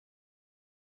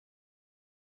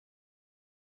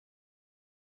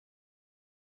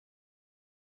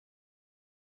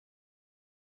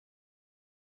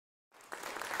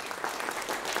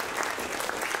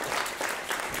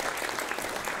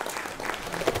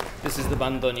This is the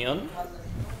bandoneon.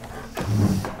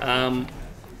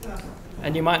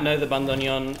 And you might know the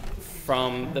bandoneon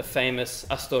from the famous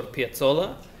Ástor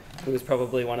Piazzolla, who is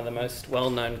probably one of the most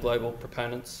well-known global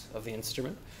proponents of the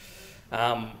instrument.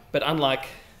 But unlike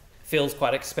Phil's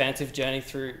quite expansive journey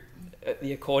through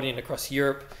the accordion across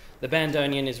Europe, the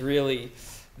bandoneon is really,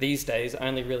 these days,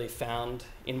 only really found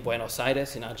in Buenos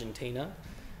Aires in Argentina.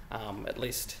 At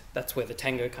least that's where the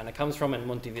tango kind of comes from, and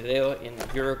Montevideo in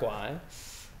Uruguay.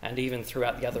 And even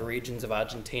throughout the other regions of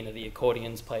Argentina, the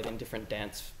accordion's played in different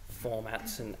dance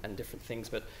formats and different things.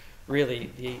 But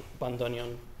really, the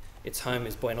bandoneon, its home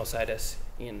is Buenos Aires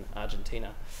in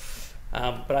Argentina.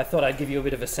 But I thought I'd give you a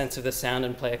bit of a sense of the sound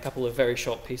and play a couple of very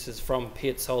short pieces from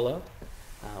Piazzolla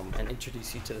and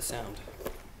introduce you to the sound.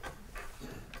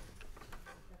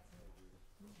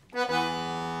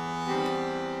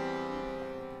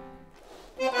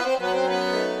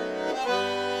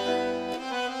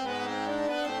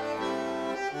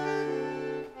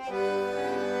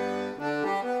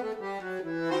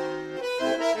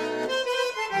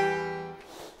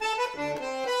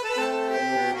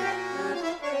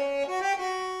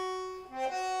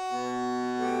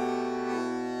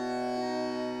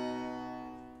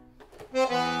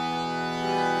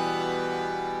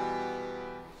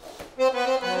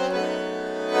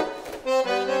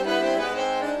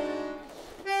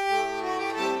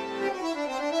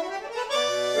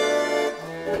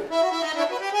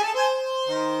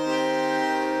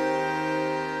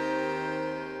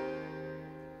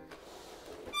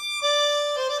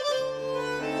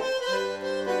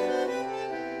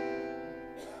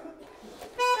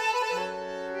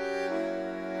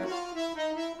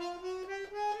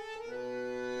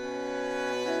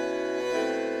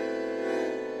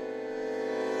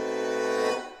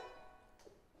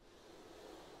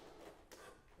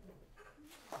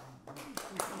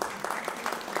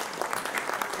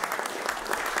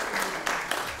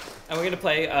 And we're going to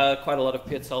play quite a lot of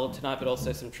Piazzolla tonight, but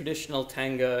also some traditional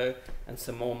tango and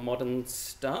some more modern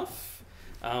stuff.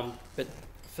 But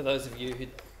for those of you who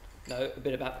know a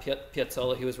bit about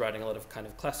Piazzolla, he was writing a lot of kind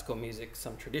of classical music,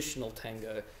 some traditional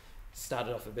tango,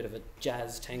 started off a bit of a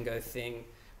jazz tango thing,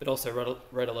 but also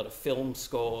wrote a lot of film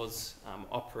scores,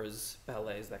 operas,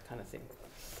 ballets, that kind of thing.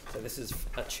 So this is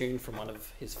a tune from one of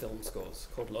his film scores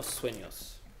called Los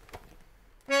Sueños.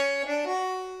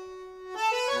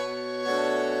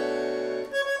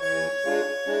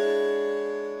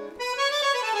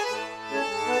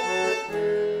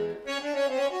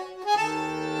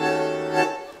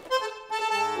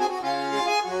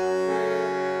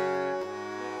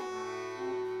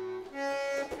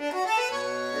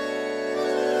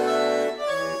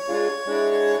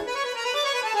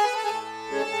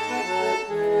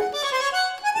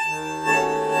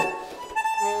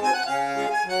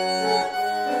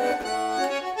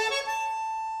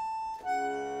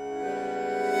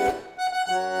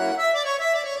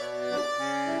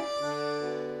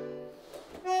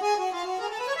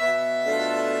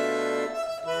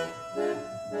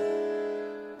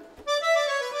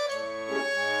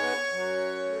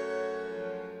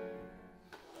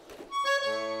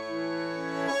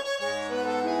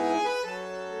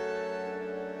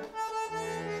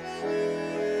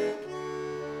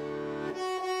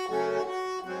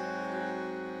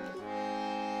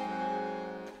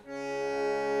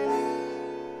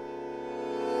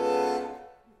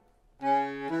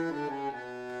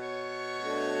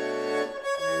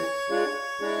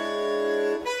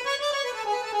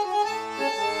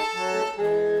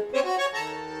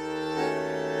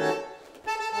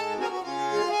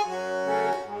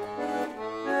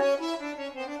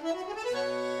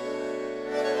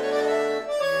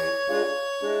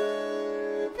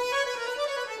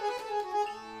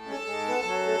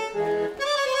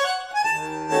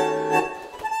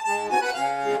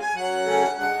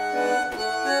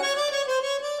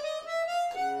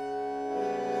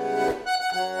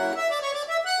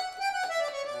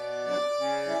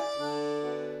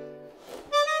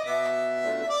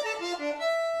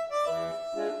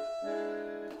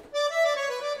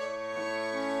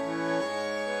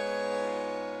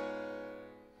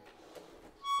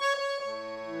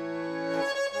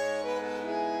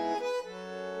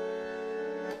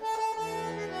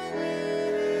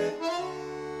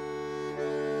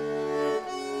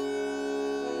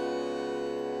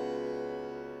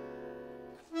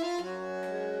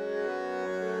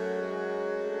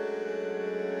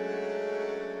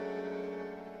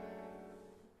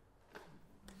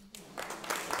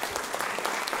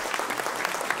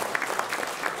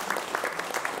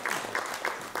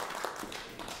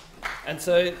 And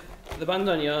so the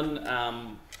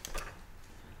bandoneon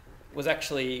was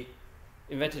actually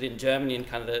invented in Germany in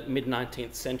kind of the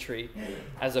mid-19th century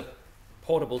as a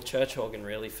portable church organ,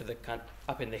 really, for the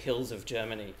up in the hills of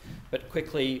Germany, but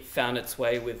quickly found its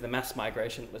way with the mass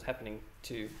migration that was happening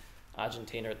to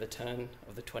Argentina at the turn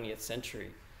of the 20th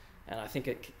century. And I think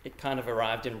it kind of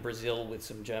arrived in Brazil with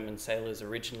some German sailors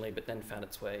originally, but then found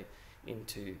its way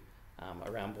into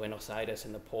around Buenos Aires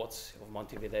and the ports of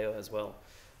Montevideo as well,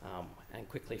 and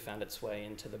quickly found its way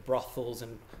into the brothels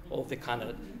and all the kind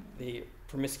of the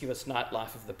promiscuous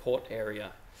nightlife of the port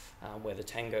area, where the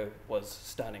tango was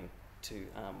starting to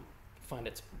find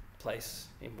its place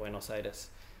in Buenos Aires.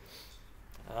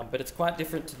 But it's quite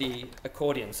different to the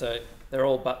accordion, so they're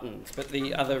all buttons. But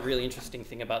the other really interesting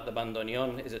thing about the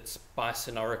bandoneón is it's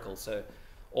bisonorical, so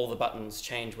all the buttons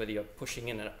change whether you're pushing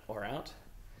in or out,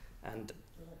 and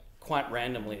quite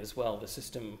randomly as well. The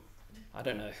system, I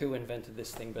don't know who invented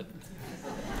this thing, but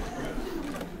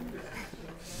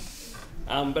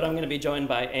I'm going to be joined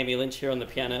by Amy Lynch here on the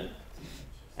piano.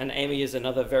 And Amy is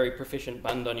another very proficient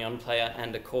bandoneon player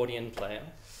and accordion player.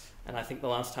 And I think the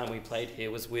last time we played here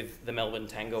was with the Melbourne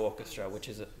Tango Orchestra, which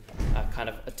is a kind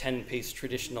of a 10-piece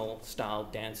traditional style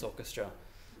dance orchestra.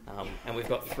 And we've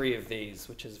got 3 of these,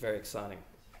 which is very exciting.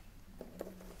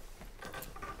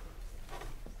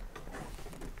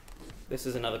 This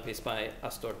is another piece by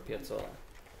Ástor Piazzolla.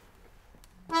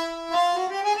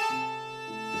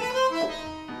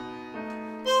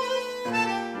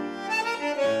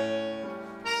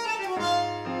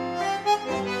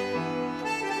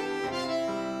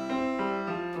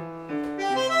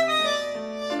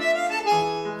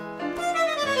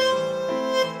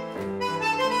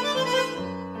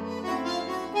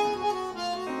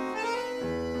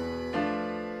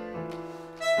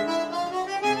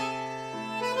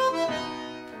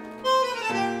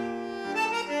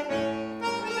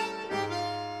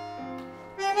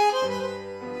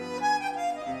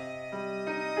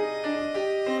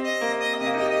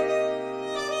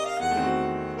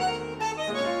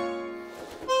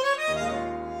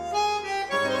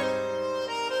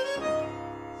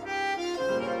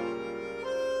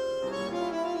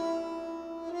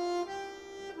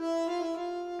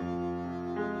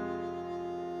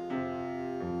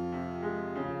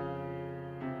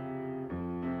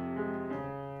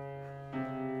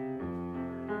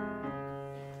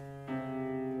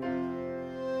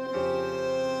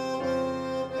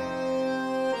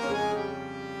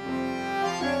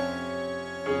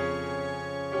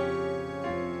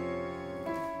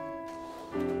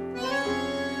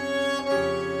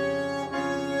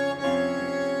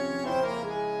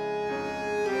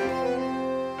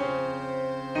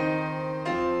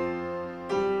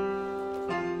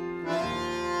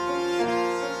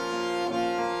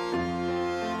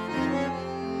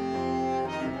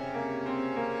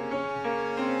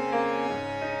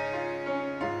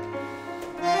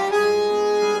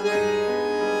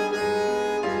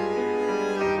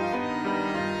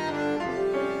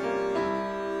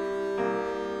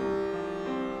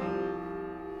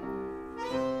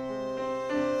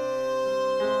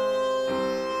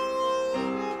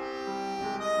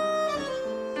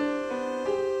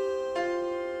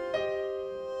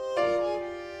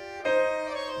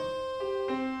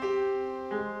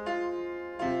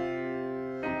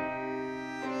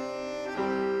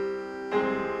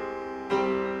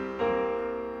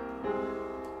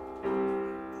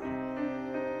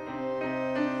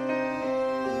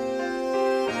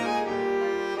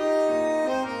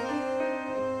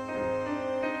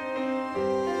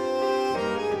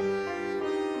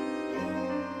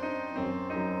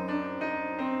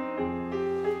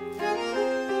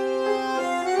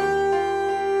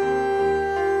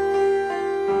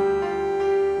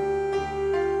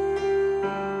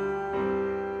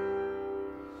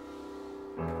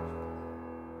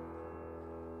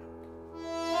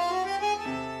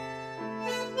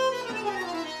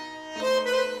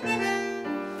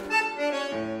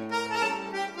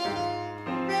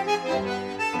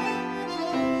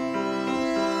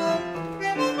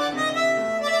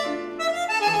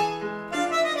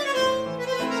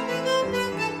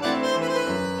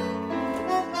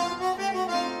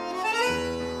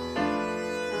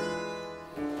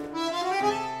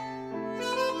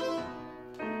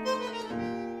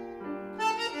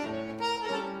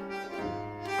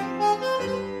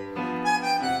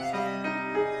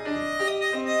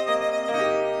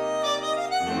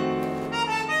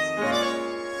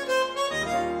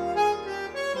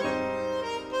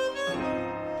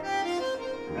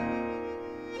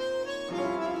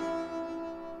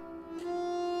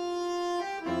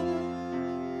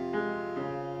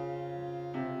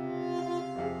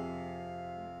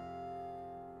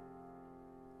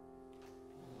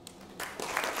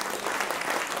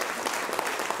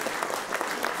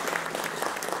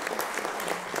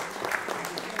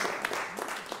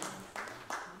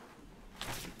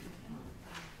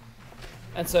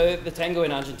 And so the tango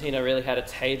in Argentina really had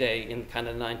its heyday in kind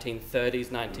of 1930s,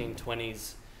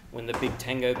 1920s, when the big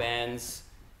tango bands,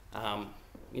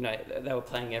 you know, they were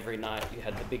playing every night. You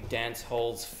had the big dance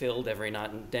halls filled every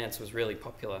night, and dance was really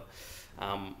popular.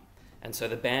 And so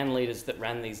the band leaders that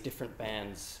ran these different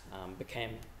bands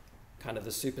became kind of the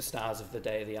superstars of the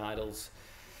day, the idols.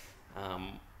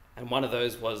 And one of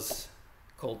those was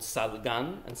called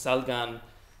Salgan. And Salgan,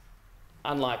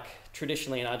 unlike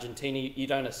traditionally in Argentina, you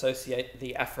don't associate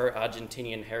the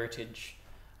Afro-Argentinian heritage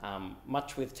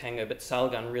much with tango, but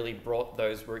Salgan really brought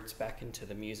those roots back into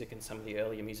the music and some of the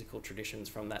earlier musical traditions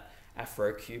from that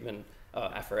Afro-Cuban,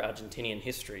 Afro-Argentinian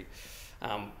history.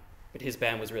 But his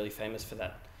band was really famous for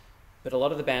that. But a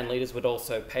lot of the band leaders would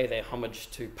also pay their homage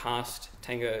to past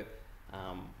tango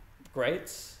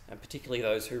greats, and particularly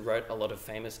those who wrote a lot of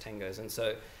famous tangos. And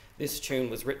so this tune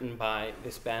was written by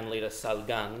this band leader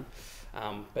Salgan,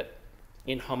 but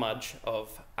in homage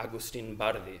of Agustin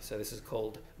Bardi. So this is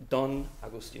called Don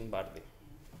Agustin Bardi.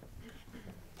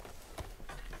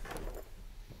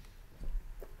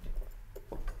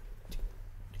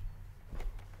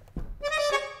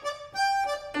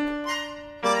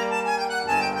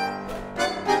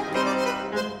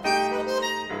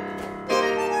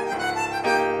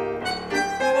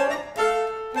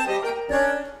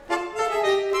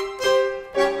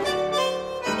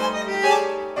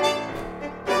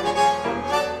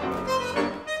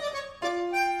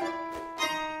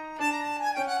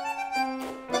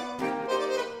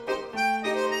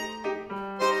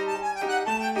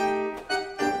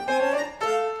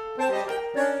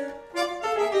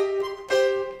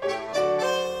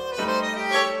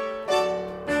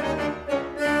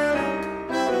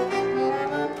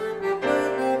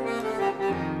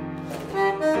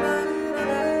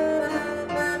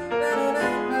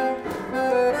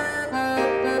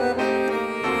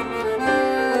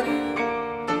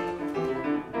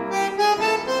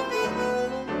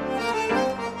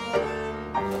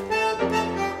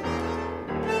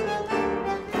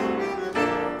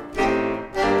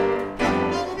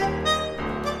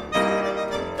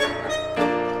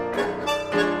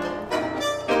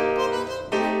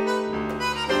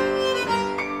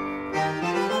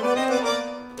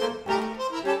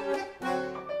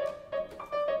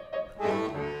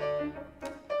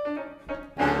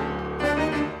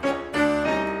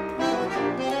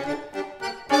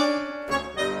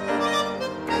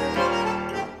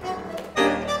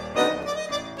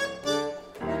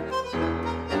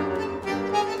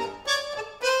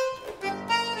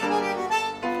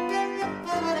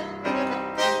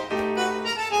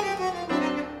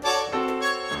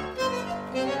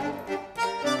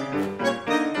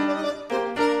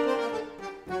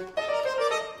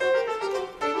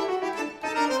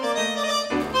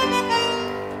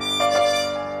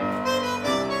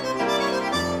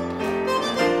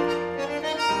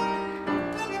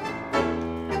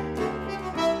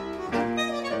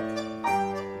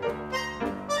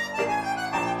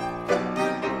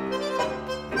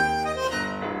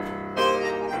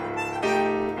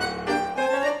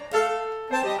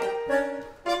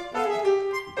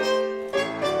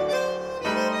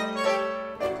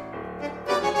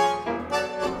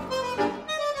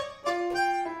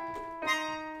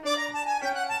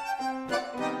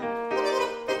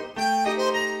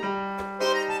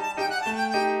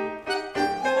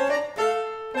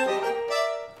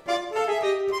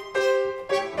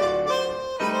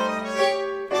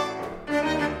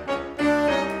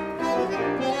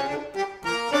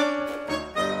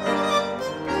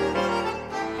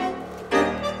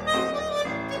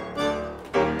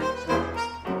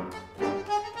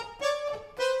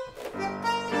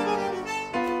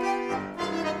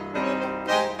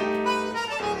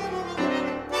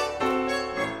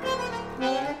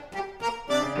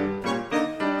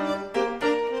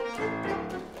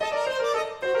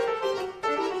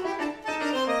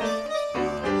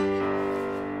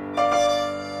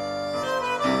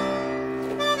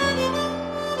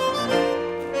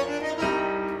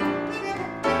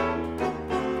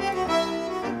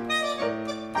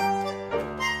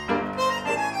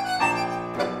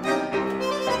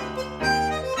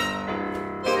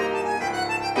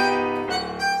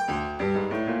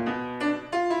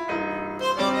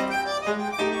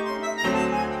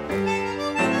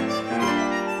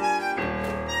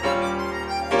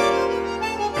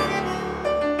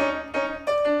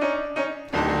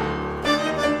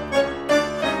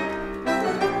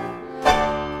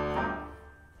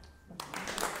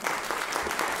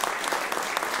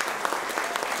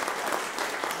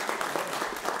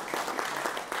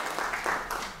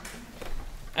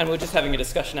 And we're just having a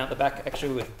discussion out the back,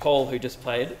 actually, with Paul, who just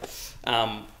played.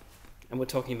 And we're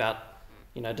talking about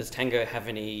does tango have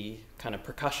any kind of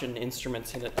percussion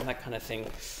instruments in it and that kind of thing?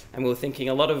 And we were thinking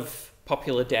a lot of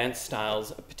popular dance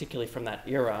styles, particularly from that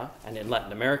era and in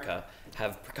Latin America,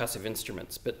 have percussive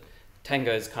instruments, but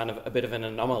tango is kind of a bit of an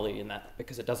anomaly in that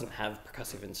because it doesn't have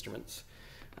percussive instruments.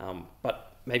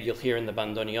 But maybe you'll hear in the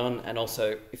bandoneón, and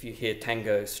also if you hear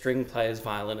tango string players,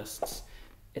 violinists,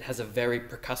 it has a very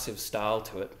percussive style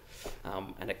to it,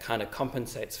 and it kind of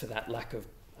compensates for that lack of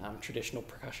traditional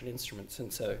percussion instruments.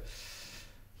 And so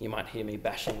you might hear me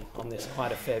bashing on this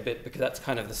quite a fair bit because that's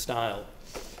kind of the style.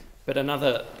 But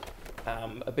another,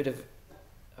 a bit of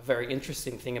a very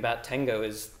interesting thing about tango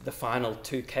is the final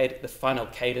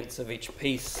cadence of each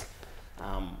piece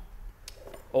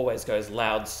always goes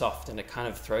loud, soft, and it kind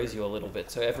of throws you a little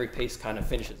bit. So every piece kind of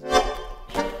finishes.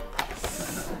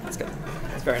 That's good.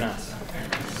 It's very nice.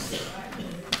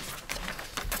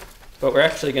 But we're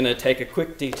actually going to take a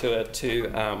quick detour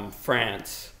to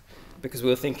France because we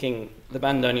were thinking the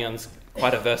bandoneon's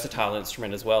quite a versatile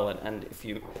instrument as well. And if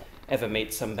you ever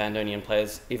meet some bandoneon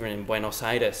players, even in Buenos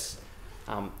Aires,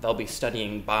 they'll be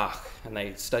studying Bach, and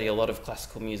they study a lot of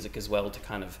classical music as well to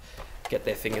kind of get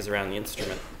their fingers around the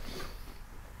instrument.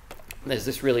 There's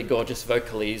this really gorgeous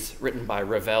vocalese written by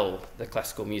Ravel, the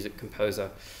classical music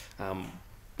composer,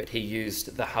 but he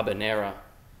used the habanera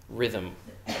rhythm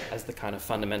as the kind of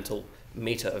fundamental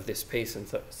meter of this piece,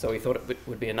 and so he thought it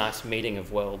would be a nice meeting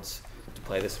of worlds to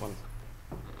play this one.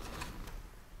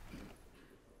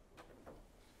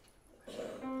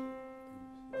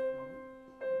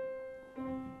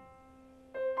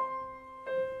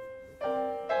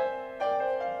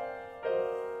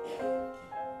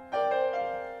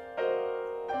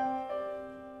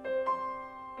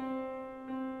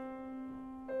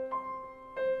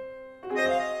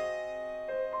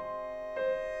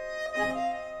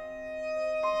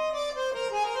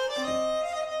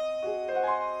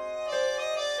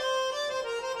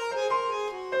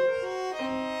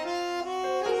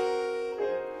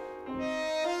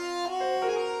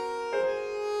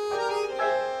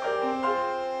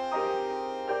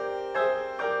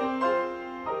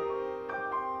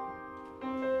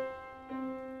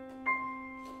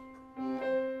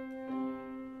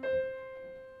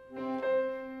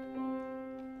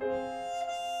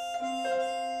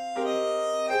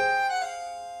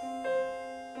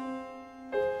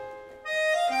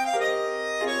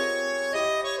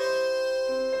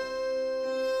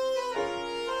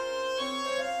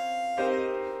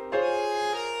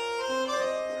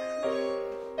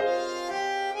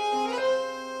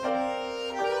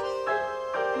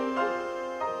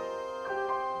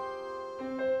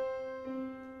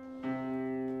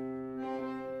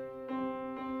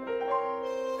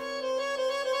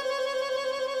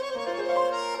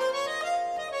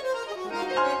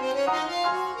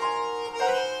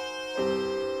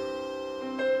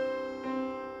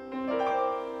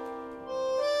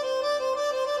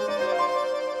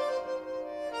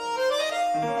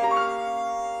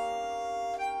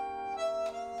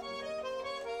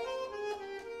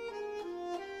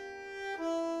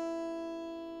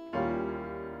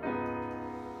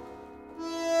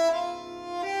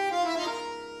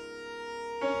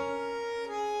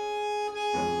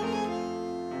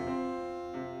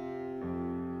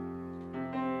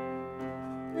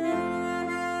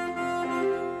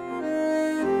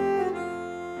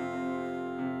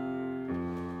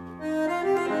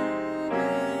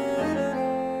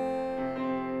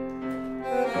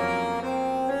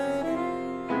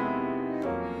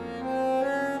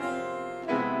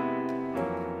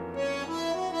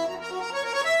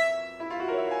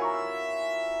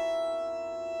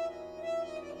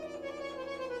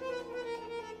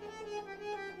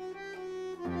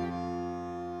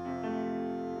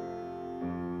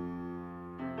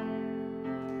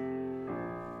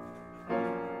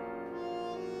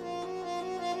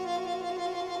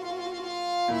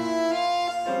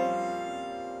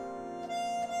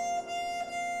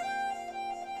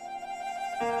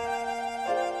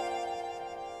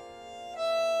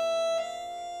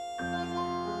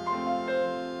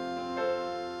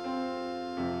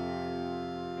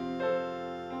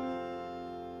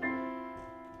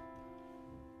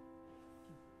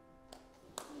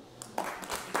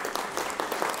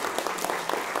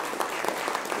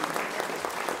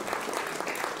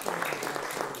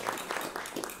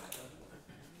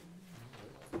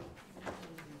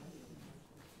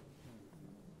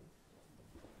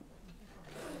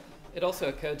 It also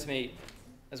occurred to me,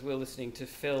 as we were listening to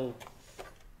Phil,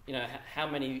 how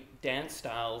many dance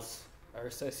styles are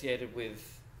associated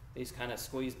with these kind of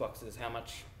squeeze boxes, how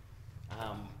much,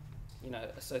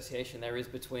 association there is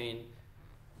between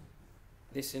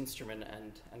this instrument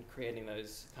and creating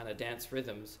those kind of dance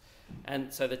rhythms.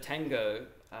 And so the tango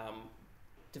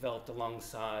developed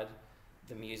alongside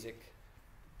the music,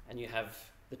 and you have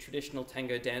the traditional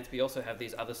tango dance, but you also have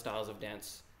these other styles of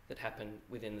dance that happen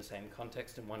within the same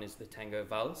context, and one is the tango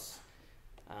valse,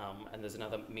 and there's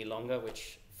another milonga,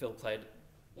 which Phil played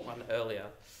one earlier,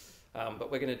 but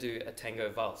we're going to do a tango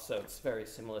valse, so it's very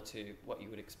similar to what you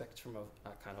would expect from a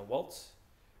kind of waltz,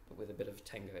 but with a bit of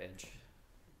tango edge.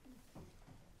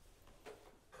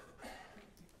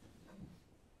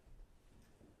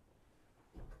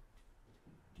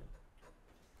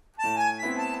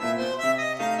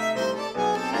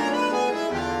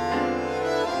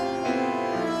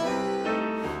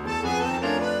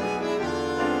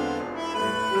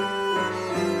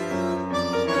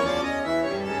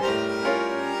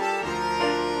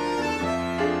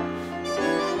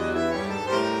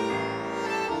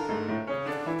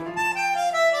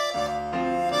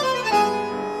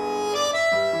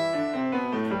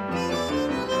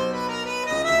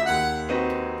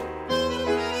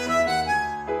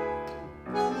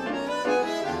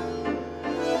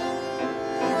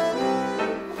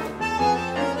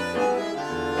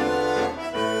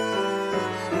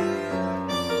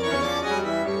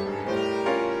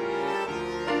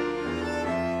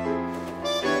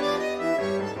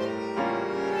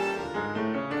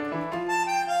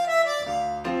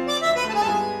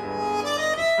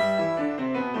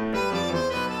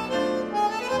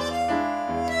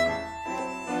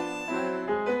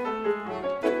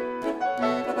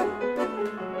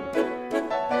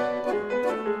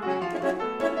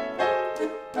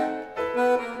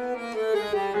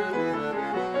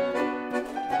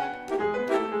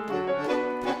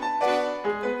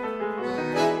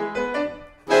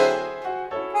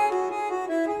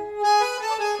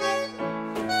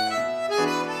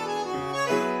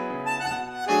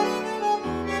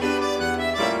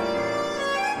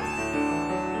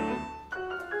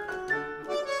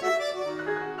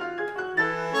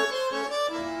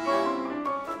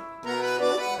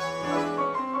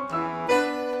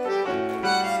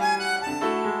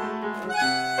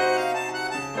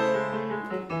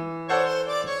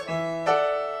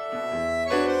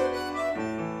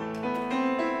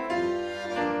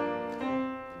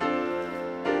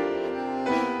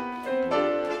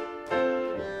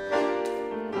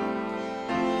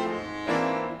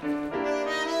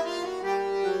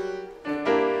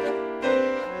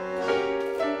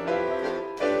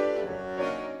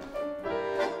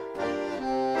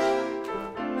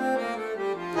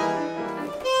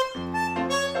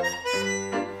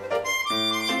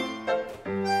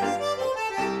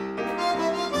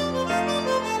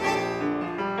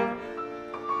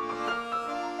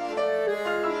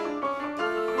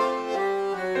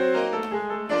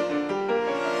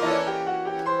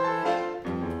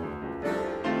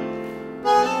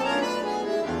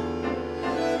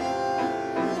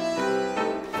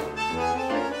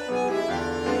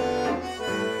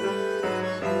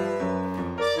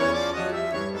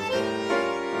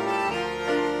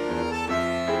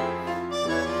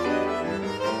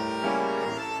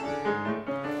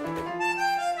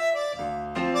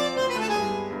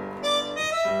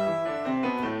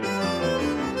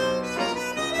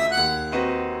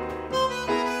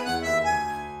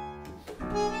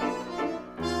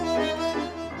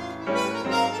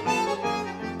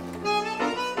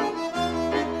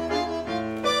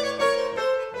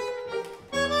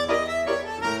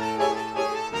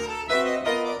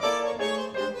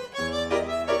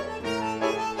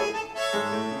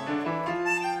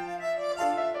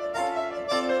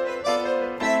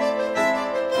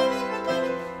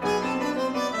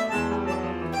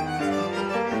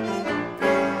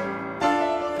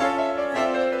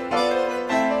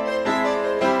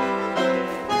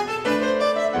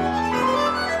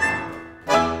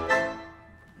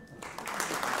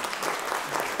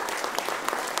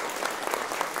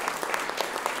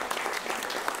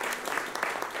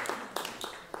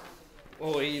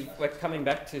 We're coming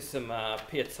back to some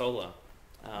Piazzolla,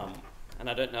 and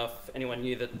I don't know if anyone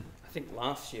knew that I think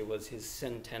last year was his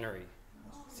centenary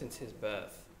since his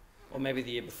birth, or maybe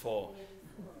the year before.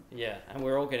 Yeah, and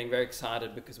we're all getting very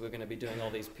excited because we're going to be doing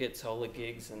all these Piazzolla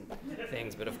gigs and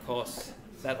things, but of course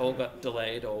that all got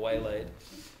delayed or waylaid,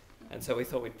 and so we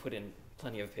thought we'd put in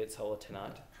plenty of Piazzolla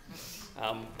tonight.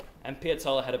 And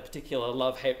Piazzolla had a particular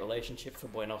love-hate relationship for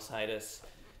Buenos Aires.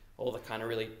 All the kind of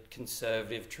really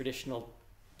conservative, traditional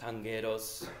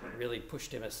tangueros really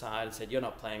pushed him aside and said, "You're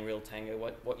not playing real tango,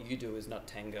 what you do is not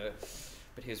tango."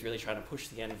 But he was really trying to push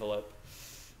the envelope.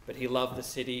 But he loved the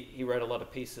city. He wrote a lot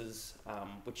of pieces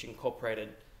which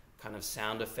incorporated kind of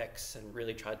sound effects and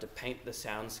really tried to paint the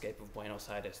soundscape of Buenos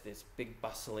Aires, this big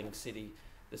bustling city,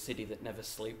 the city that never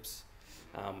sleeps.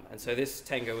 And so this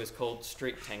tango is called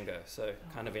street tango, so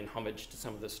kind of in homage to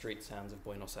some of the street sounds of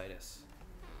Buenos Aires.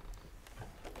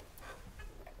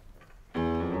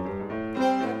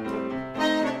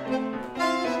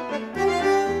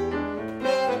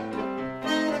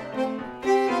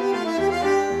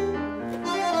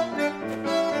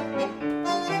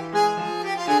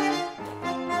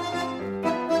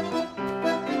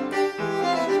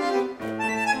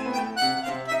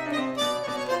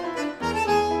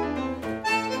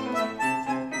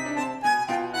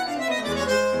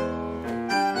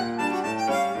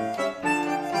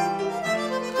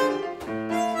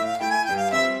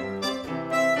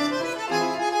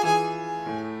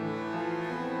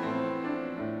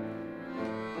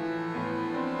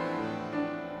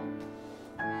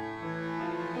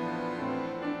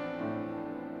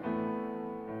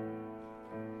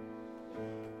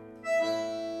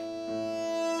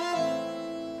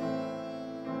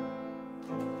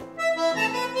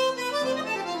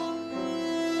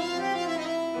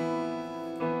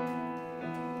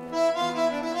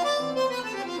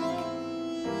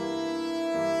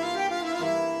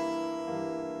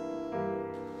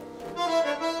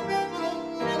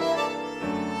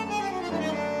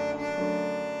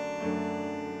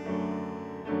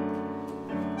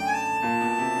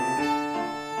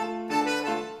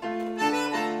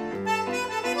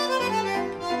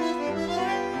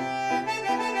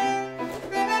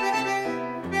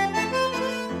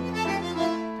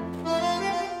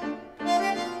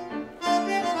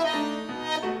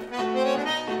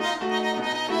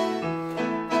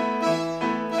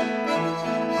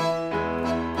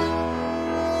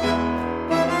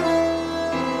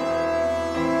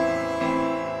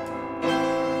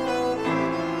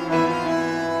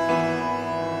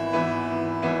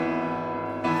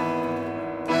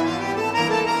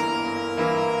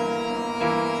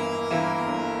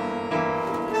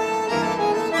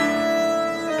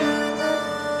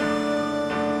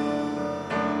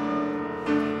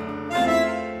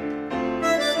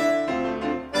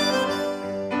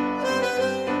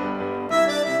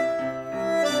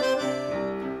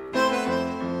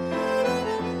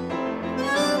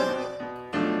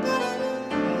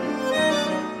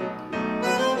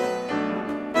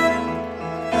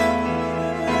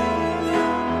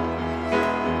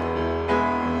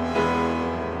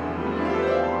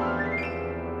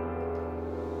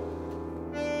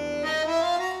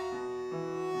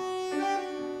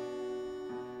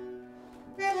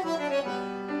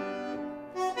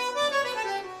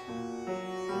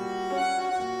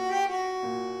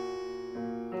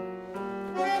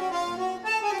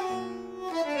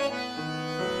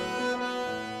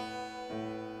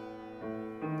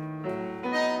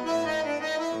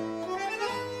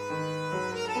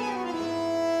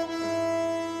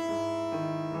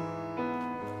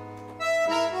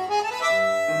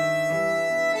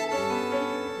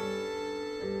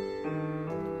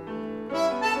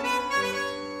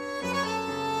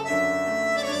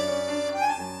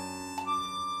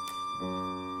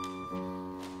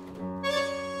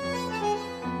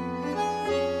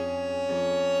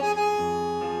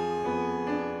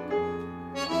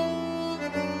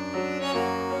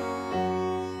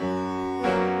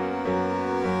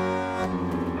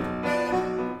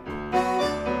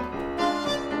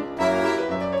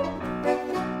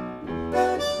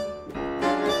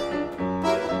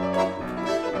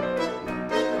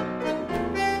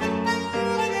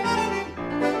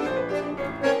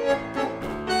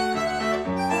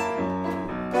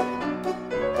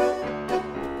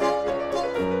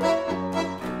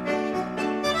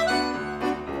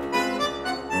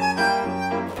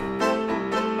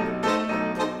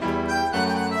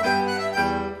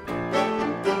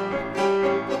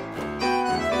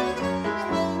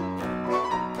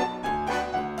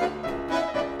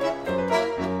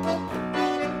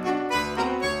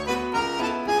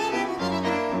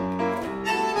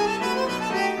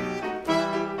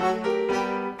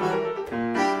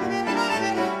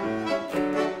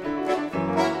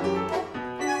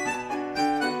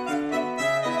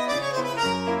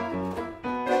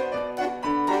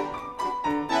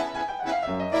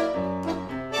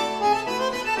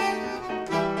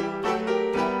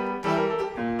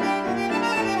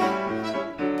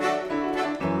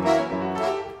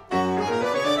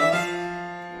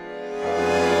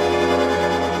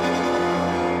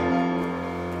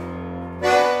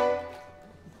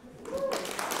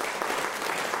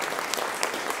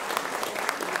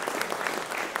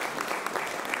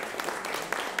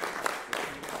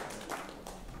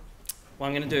 Well,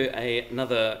 I'm going to do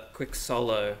another quick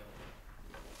solo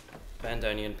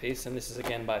bandoneon piece, and this is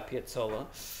again by Piazzolla.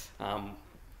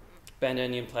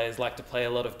 Bandoneon players like to play a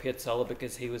lot of Piazzolla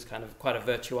because he was kind of quite a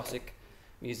virtuosic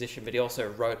musician, but he also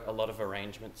wrote a lot of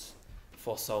arrangements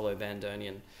for solo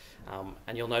bandoneon.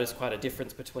 And you'll notice quite a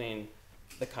difference between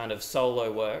the kind of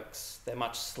solo works. They're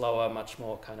much slower, much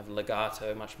more kind of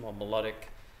legato, much more melodic,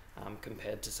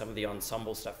 compared to some of the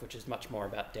ensemble stuff, which is much more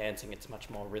about dancing. It's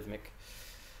much more rhythmic.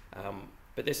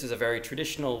 But this is a very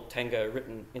traditional tango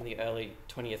written in the early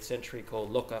 20th century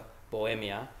called Loca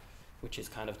Bohemia, which is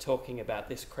kind of talking about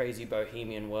this crazy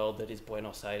bohemian world that is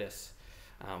Buenos Aires.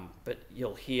 But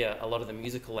you'll hear a lot of the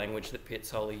musical language that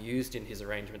Piazzolla used in his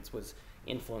arrangements was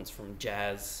influence from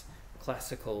jazz,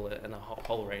 classical, and a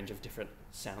whole range of different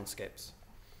soundscapes.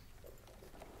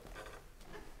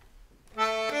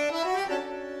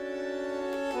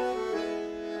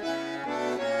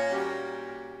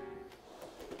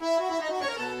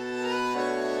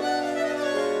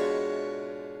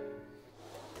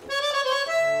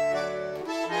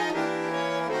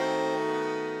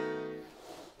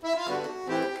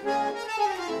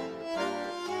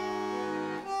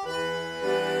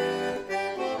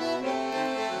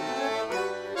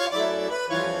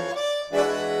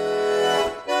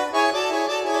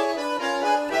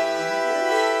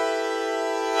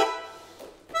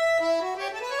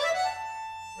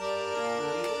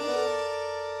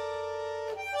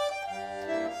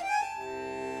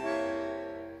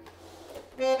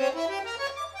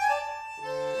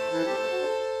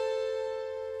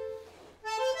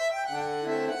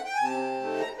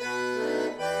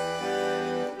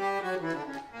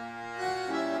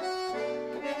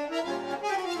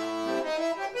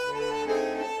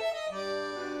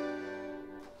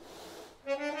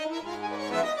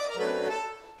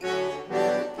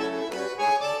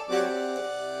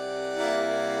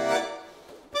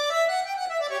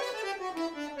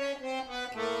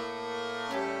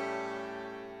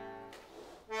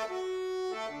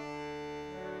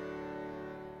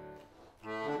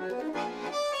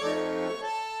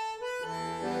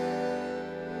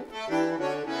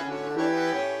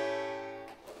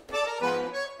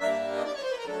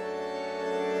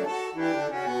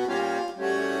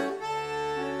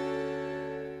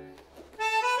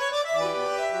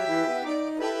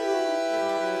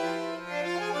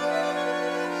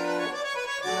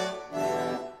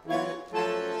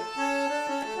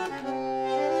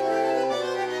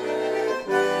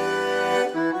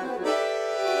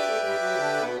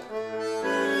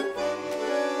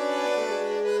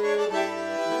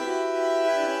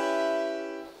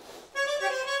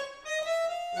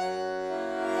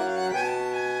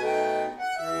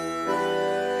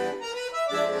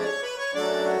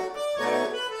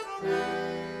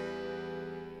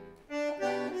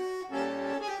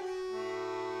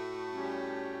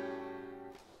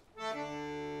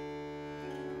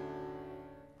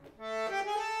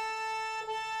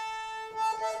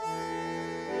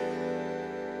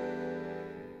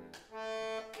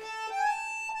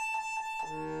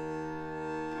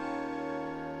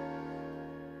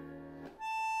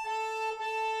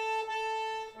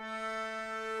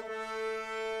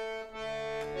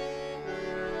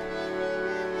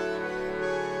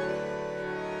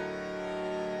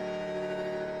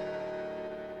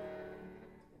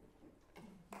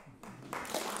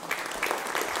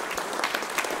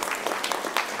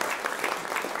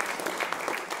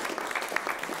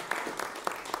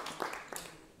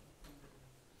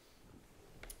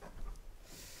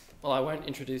 Well, I won't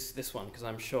introduce this one because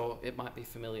I'm sure it might be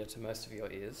familiar to most of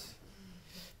your ears.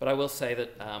 But I will say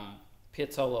that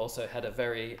Piazzolla also had a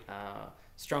very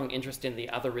strong interest in the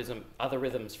other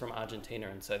rhythms from Argentina,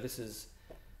 and so this is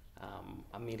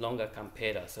a milonga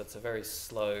campera, so it's a very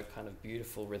slow, kind of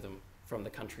beautiful rhythm from the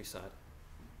countryside.